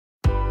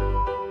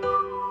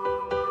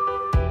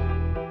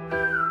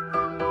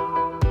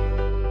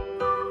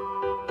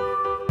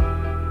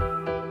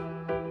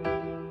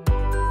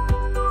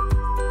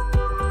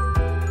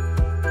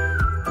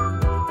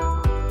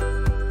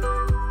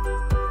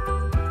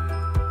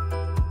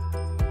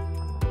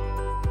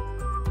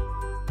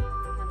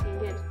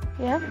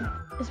Yeah,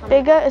 it's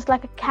bigger. It's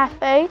like a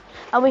cafe,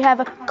 and we have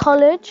a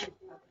college.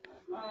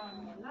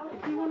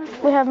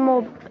 We have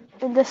more.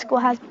 This school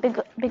has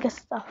bigger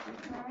stuff.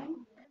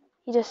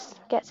 You just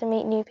get to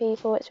meet new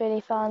people. It's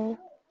really fun.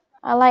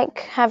 I like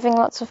having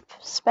lots of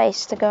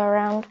space to go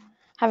around,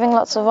 having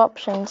lots of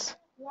options.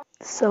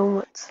 So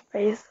much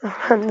space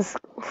around the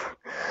school,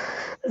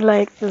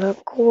 like the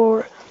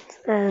court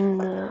and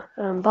the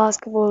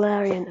basketball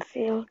area and the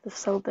field is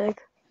so big.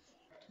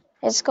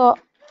 It's got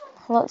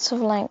lots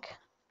of like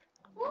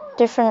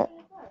different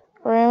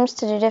rooms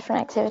to do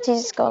different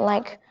activities. It's got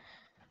like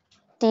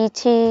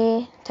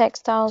DT,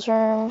 textiles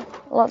room,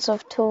 lots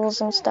of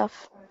tools and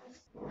stuff.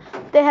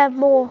 They have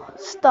more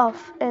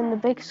stuff in the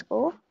big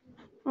school,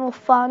 more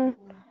fun,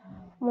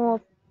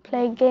 more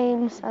play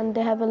games, and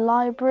they have a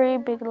library,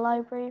 big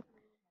library.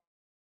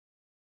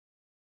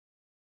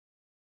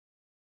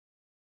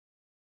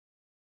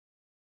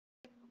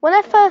 When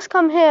I first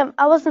come here,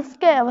 I wasn't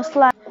scared. I was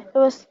like, it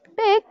was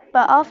big,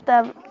 but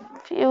after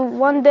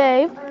one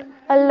day,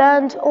 I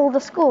learned all the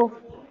school,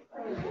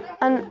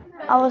 and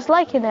I was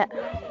liking it.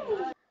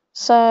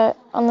 So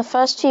on the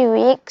first few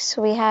weeks,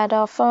 we had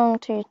our phone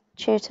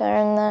tutor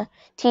and the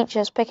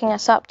teachers picking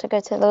us up to go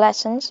to the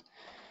lessons.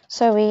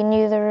 So we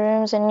knew the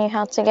rooms and knew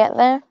how to get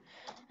there.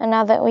 And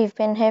now that we've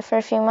been here for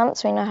a few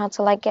months, we know how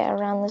to like get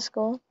around the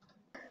school.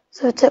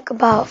 So it took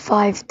about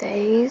 5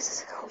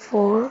 days,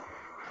 4,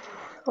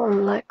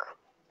 on like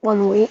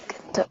 1 week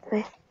it took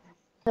me.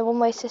 The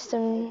one-way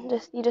system,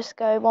 you just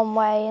go one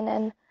way and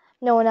then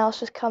no one else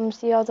just comes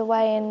the other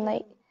way and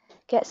like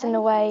gets in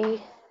the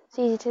way. It's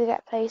easy to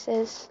get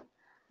places.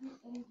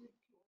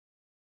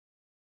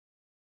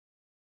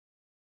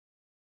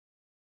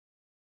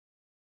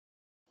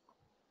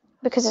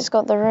 Because it's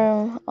got the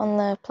room on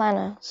the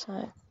planner,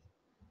 so.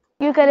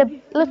 You get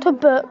a little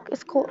book,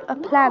 it's called a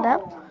planner,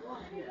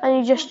 and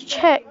you just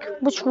check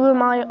which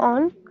room are you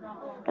on,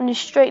 and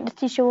the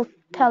teacher will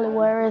tell you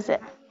where is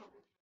it.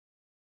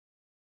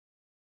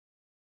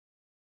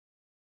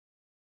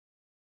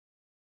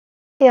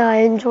 Yeah, I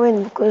enjoyed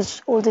it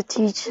because all the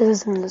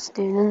teachers and the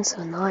students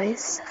are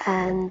nice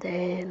and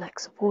they like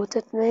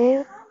supported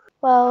me.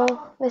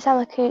 Well, Miss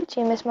Amakuchi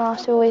and Miss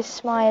Master are always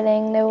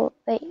smiling.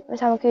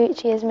 Miss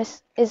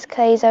Amakuchi is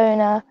Clay's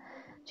owner.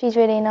 She's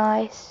really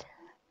nice.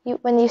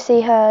 When you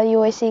see her, you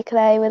always see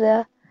Clay with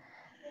her.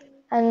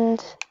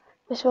 And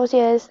Miss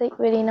Rosier is like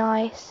really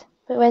nice,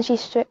 but when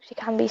she's strict, she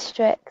can be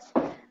strict.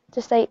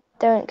 Just like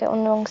don't get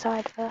on the wrong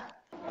side of her.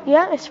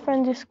 Yeah, it's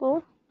friendly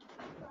school.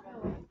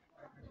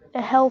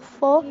 It's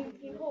helpful.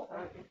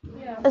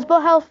 It's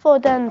more helpful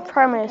than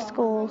primary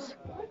schools.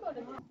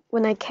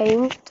 When I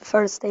came the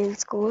first day in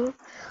school,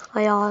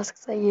 I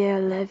asked the year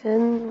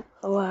 11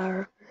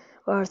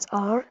 where's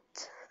art,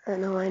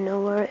 and now I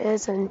know where it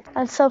is. And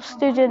some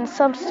students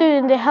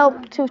they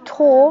help to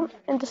tour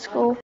in the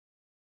school.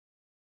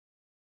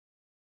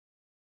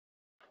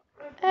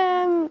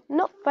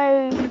 Not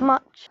very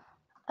much.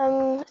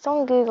 It's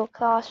on Google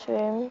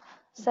Classroom,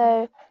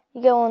 so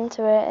you go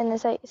onto it and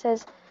it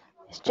says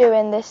it's due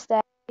in this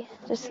day.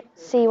 Just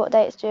see what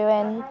day it's due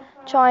in.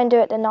 Try and do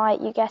it the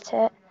night you get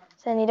it,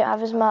 so then you don't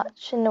have as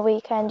much in the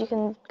weekend. You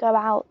can go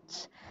out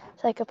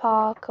to like a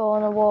park or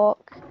on a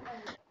walk.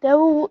 They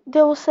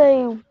will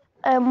say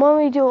when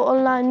we do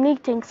online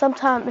meetings,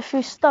 sometimes if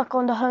you're stuck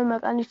on the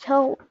homework and you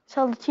tell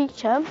the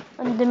teacher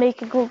and they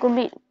make a Google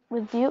Meet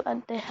with you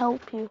and they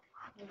help you.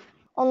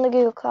 On the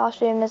Google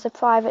Classroom there's a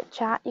private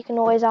chat, you can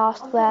always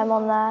ask them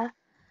on there,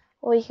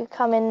 or you could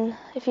come in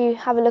if you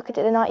have a look at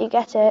it the night you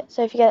get it.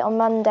 So if you get it on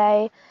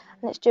Monday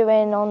and it's due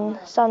in on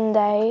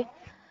Sunday,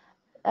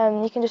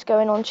 you can just go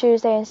in on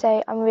Tuesday and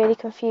say I'm really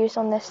confused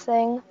on this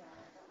thing,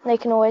 and they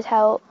can always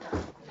help.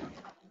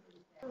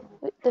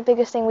 The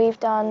biggest thing we've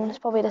done is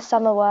probably the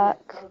summer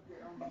work,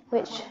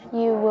 which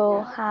you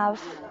will have.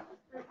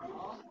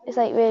 It's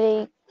like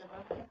really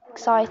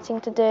exciting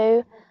to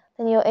do.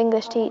 Then your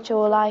English teacher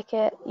will like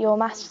it, your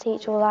maths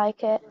teacher will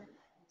like it.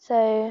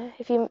 So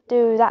if you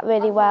do that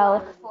really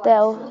well,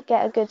 they'll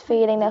get a good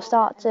feeling. They'll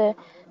start to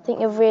think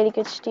you're a really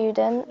good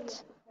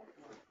student.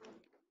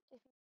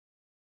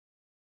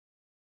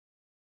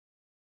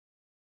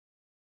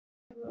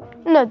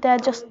 No, they're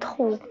just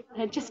tall.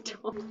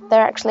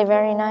 They're actually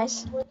very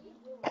nice.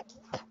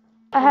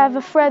 I have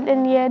a friend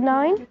in year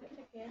 9.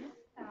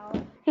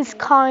 He's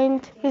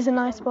kind, he's a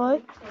nice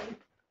boy.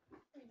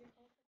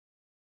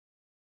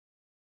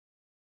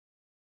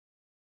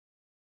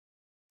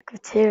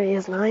 cafeteria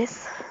is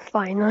nice,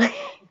 finally.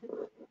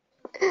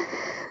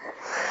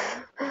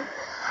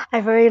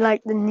 I very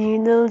like the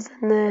noodles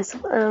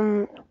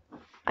and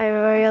I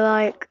very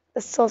like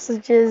the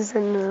sausages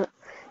and the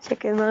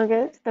chicken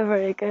nuggets. They're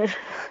very good.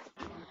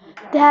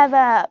 They have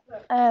a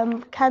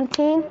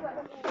canteen.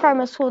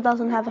 Primary school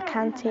doesn't have a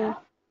canteen.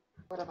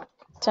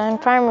 So in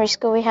primary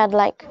school we had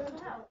like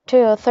 2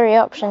 or 3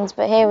 options,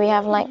 but here we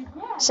have like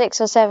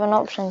 6 or 7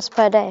 options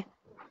per day.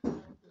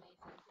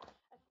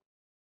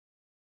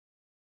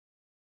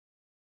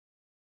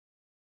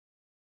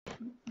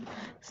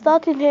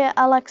 Starting here,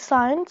 I like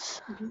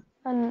science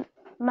and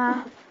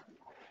math,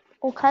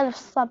 all kind of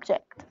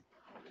subject.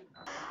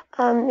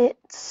 I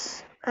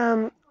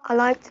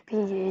like the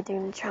PE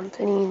doing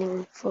trampoline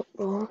and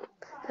football,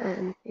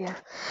 and yeah,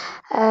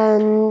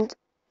 and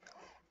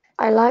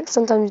I like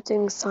sometimes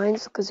doing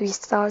science because we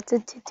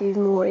started to do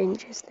more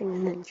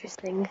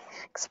interesting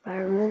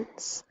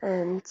experiments,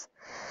 and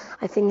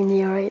I think in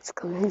year 8 it's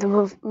going to be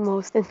the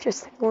most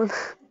interesting one.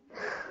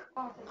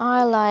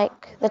 I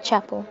like the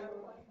chapel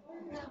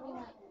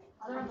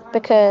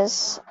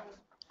because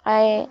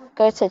I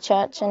go to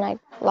church and I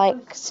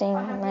like seeing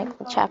like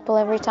the chapel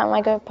every time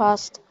I go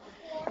past.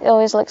 It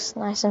always looks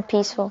nice and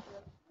peaceful.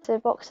 There's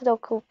a boxer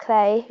dog called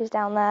Clay who's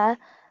down there,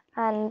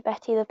 and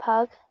Betty the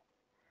pug.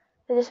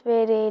 They're just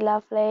really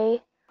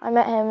lovely. I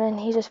met him and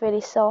he's just really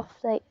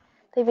soft.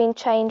 They've been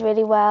trained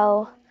really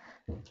well.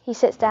 He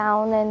sits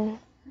down and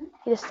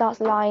he just starts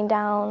lying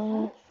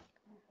down.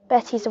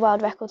 Betty's the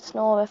world record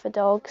snorer for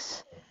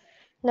dogs.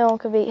 No one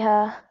could beat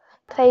her.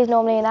 Clay's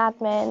normally an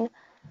admin,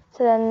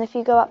 so then if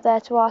you go up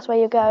there to ask where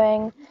you're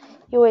going,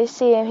 you always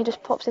see him. He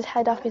just pops his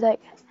head up. He's like,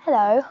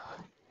 hello.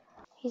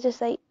 He's just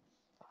like,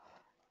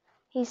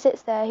 he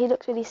sits there. He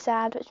looks really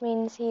sad, which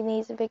means he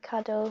needs a big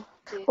cuddle.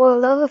 Well,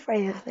 the other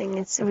favourite thing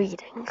is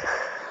reading.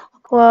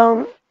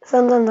 Well,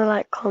 sometimes I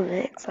like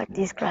comics, like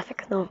these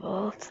graphic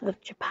novels, the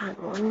Japan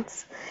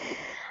ones,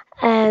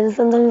 and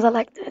sometimes I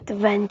like the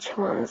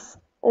adventure ones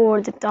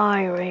or the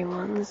diary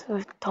ones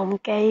with Tom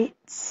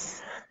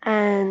Gates.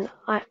 And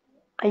I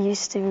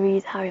used to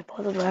read Harry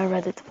Potter, but I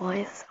read it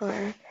twice.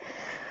 Or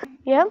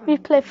Yeah, we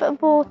play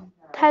football,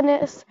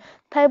 tennis,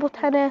 table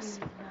tennis,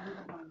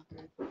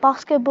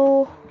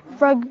 basketball,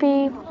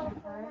 rugby,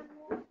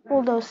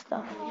 all those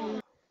stuff.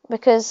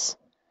 Because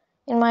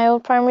in my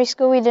old primary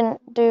school we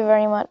didn't do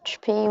very much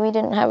PE. We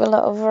didn't have a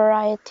lot of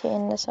variety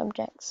in the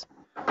subjects.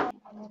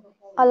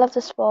 I love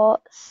the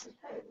sports.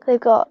 They've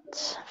got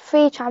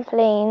 3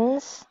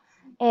 trampolines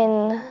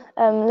in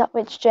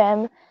Lutwich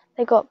Gym.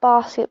 They've got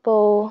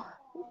basketball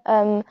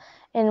in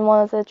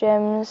one of the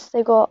gyms.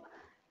 They've got,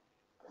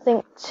 I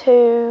think,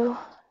 2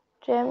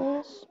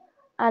 gyms,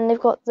 and they've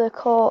got the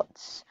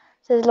courts.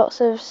 So there's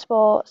lots of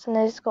sports, and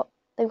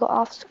they've got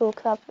after school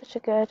clubs, which are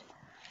good.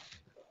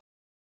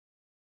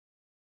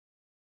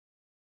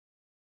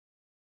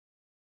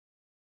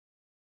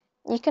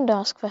 You can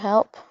ask for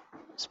help,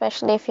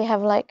 especially if you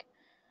have like,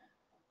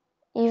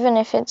 even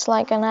if it's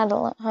like an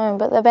adult at home,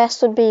 but the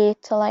best would be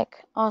to like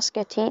ask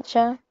a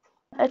teacher.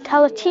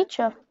 Tell a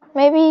teacher.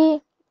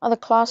 Maybe other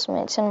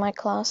classmates in my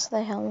class,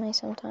 they help me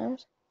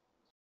sometimes.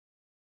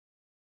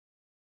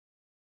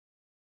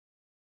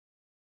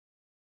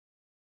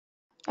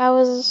 I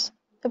was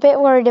a bit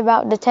worried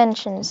about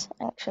detentions,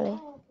 actually.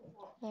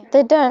 Yeah.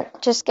 They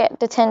don't just get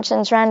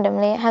detentions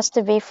randomly, it has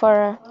to be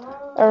for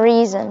a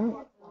reason.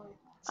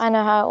 I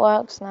know how it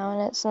works now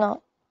and it's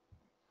not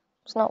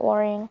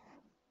worrying.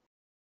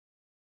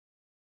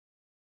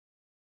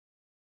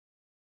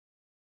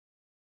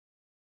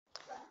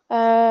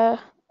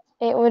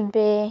 It would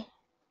be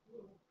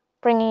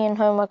bringing in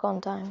homework on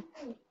time.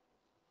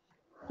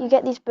 You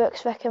get these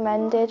books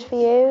recommended for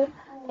you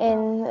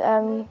in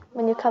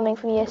when you're coming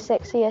from year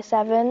 6 or year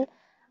 7,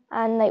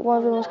 and like one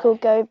of them was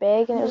called Go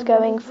Big, and it was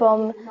going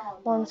from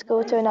one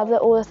school to another,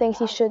 all the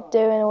things you should do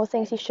and all the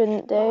things you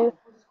shouldn't do.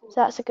 So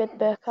that's a good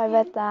book. I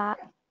read that.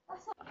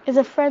 It's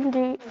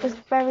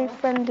very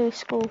friendly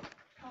school.